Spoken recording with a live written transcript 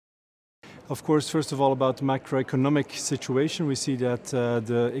Of course, first of all, about the macroeconomic situation, we see that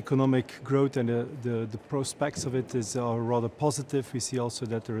the economic growth and the prospects of it are rather positive. We see also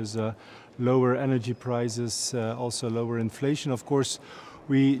that there is lower energy prices, also lower inflation. Of course,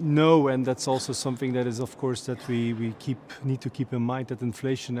 we know, and that's also something that is, of course, that we need to keep in mind, that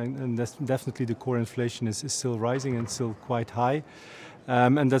inflation, and that's definitely the core inflation is still rising and still quite high.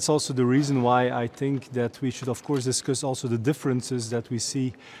 And that's also the reason why I think that we should, of course, discuss also the differences that we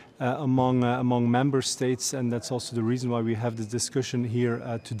see among member states, and that's also the reason why we have this discussion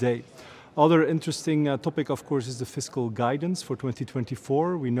here today. Other interesting topic, of course, is the fiscal guidance for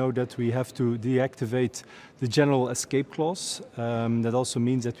 2024. We know that we have to deactivate the general escape clause. That also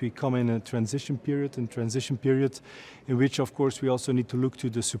means that we come in a transition period, in which, of course, we also need to look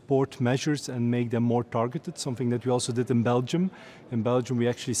to the support measures and make them more targeted, something that we also did in Belgium. In Belgium, we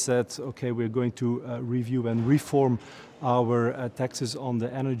actually said, okay, we're going to review and reform our taxes on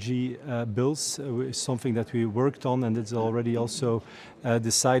the energy bills, is something that we worked on, and it's already also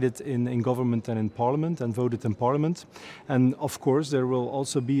decided in government and in parliament and voted in parliament. And of course there will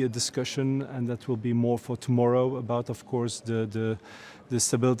also be a discussion, and that will be more for tomorrow, about of course the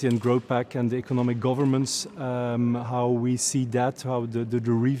Stability and Growth Pact and the economic governance, how we see that, how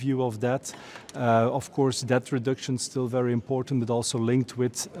the review of that. Of course, debt reduction is still very important, but also linked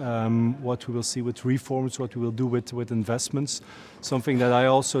with what we will see with reforms, what we will do with investments. Something that I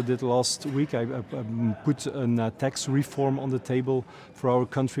also did last week, I put a tax reform on the table for our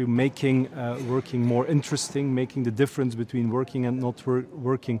country, making working more interesting, making the difference between working and not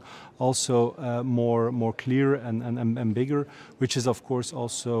working also more clear and bigger, which is of course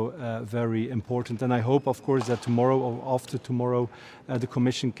also very important. And I hope, of course, that tomorrow or after tomorrow the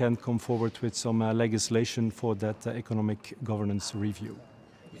Commission can come forward with some legislation for that economic governance review.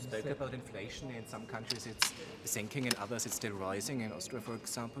 You spoke about inflation. In some countries it's sinking, in others it's still rising. In Austria, for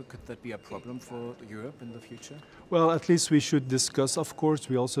example, could that be a problem for Europe in the future? Well, at least we should discuss, of course.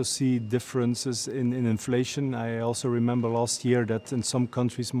 We also see differences in inflation. I also remember last year that in some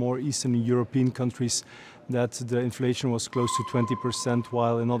countries, more Eastern European countries, that the inflation was close to 20%,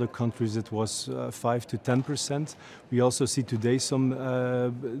 while in other countries it was 5 to 10%. We also see today some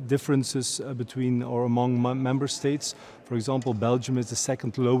differences between or among member states. For example, Belgium is the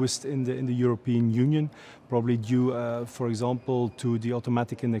second lowest in the European Union, probably due, for example, to the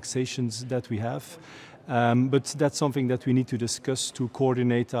automatic indexations that we have. But that's something that we need to discuss to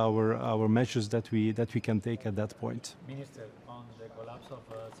coordinate our measures that we can take at that point. Minister, on the collapse of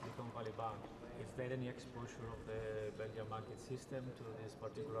Silicon Valley Bank, is there any exposure of the Belgian banking system to this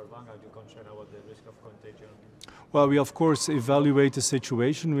particular bank? Are you concerned about the risk of contagion? Well, we of course evaluate the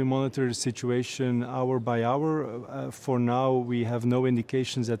situation. We monitor the situation hour by hour. For now, we have no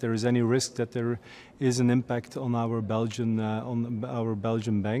indications that there is any risk that there is an impact on our Belgian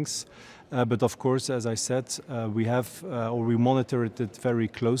banks. But of course, as I said, we monitor it very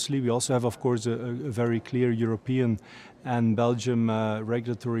closely. We also have, of course, a very clear European and Belgium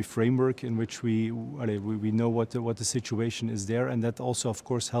regulatory framework in which we know what the situation is there, and that also, of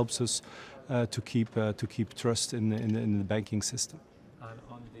course, helps us to keep trust in the banking system. And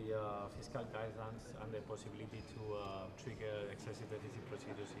on the fiscal guidance and the possibility to trigger excessive deficit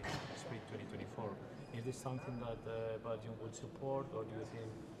procedures in spring 2024, is this something that Belgium would support, or do you think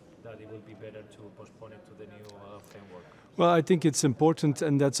that it would be better to postpone it to the new framework? Well, I think it's important,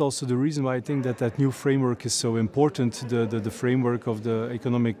 and that's also the reason why I think that new framework is so important. The framework of the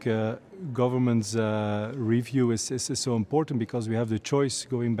economic government's review is so important, because we have the choice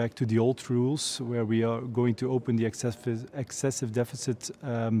going back to the old rules, where we are going to open the excessive deficit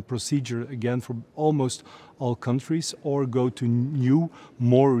procedure again for almost all countries, or go to new,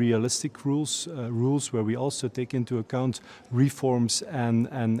 more realistic rules where we also take into account reforms and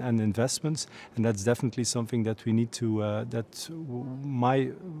investments. And that's definitely something that we need to, I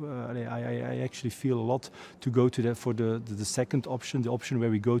actually feel a lot to go to that for the second option, the option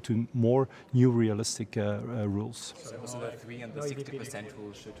where we go to more new realistic rules. So also the 3 and the 60%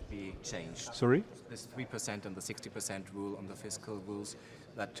 rule should be changed. Sorry? This 3% and the 60% rule on the fiscal rules,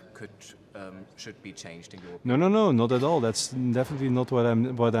 that should be changed in your opinion? No, not at all. That's definitely not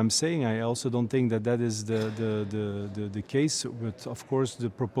what I'm saying. I also don't think that is the case. But of course, the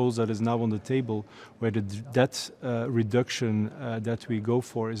proposal that is now on the table, where the debt reduction that we go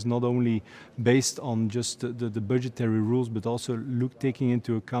for is not only based on just the budgetary rules, but also taking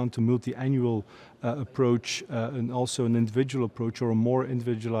into account a multi-annual approach and also an individual approach, or a more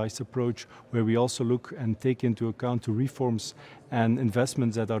individualized approach, where we also look and take into account the reforms and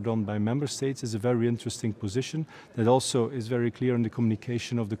investments that are done by member states, is a very interesting position that also is very clear in the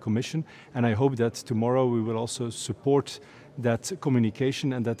communication of the Commission. And I hope that tomorrow we will also support that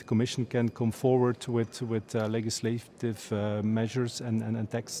communication and that the Commission can come forward with legislative measures and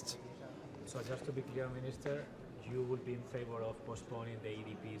texts. So just to be clear, Minister, you would be in favor of postponing the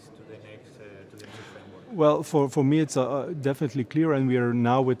EDPs to the next to the new framework? Well, for me it's definitely clear, and we are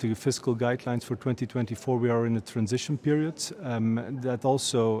now with the fiscal guidelines for 2024. We are in a transition period. I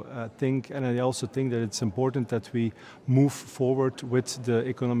also think that it's important that we move forward with the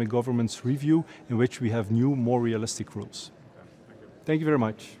economic governance review, in which we have new, more realistic rules. Okay, thank you. Thank you very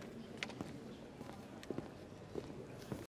much.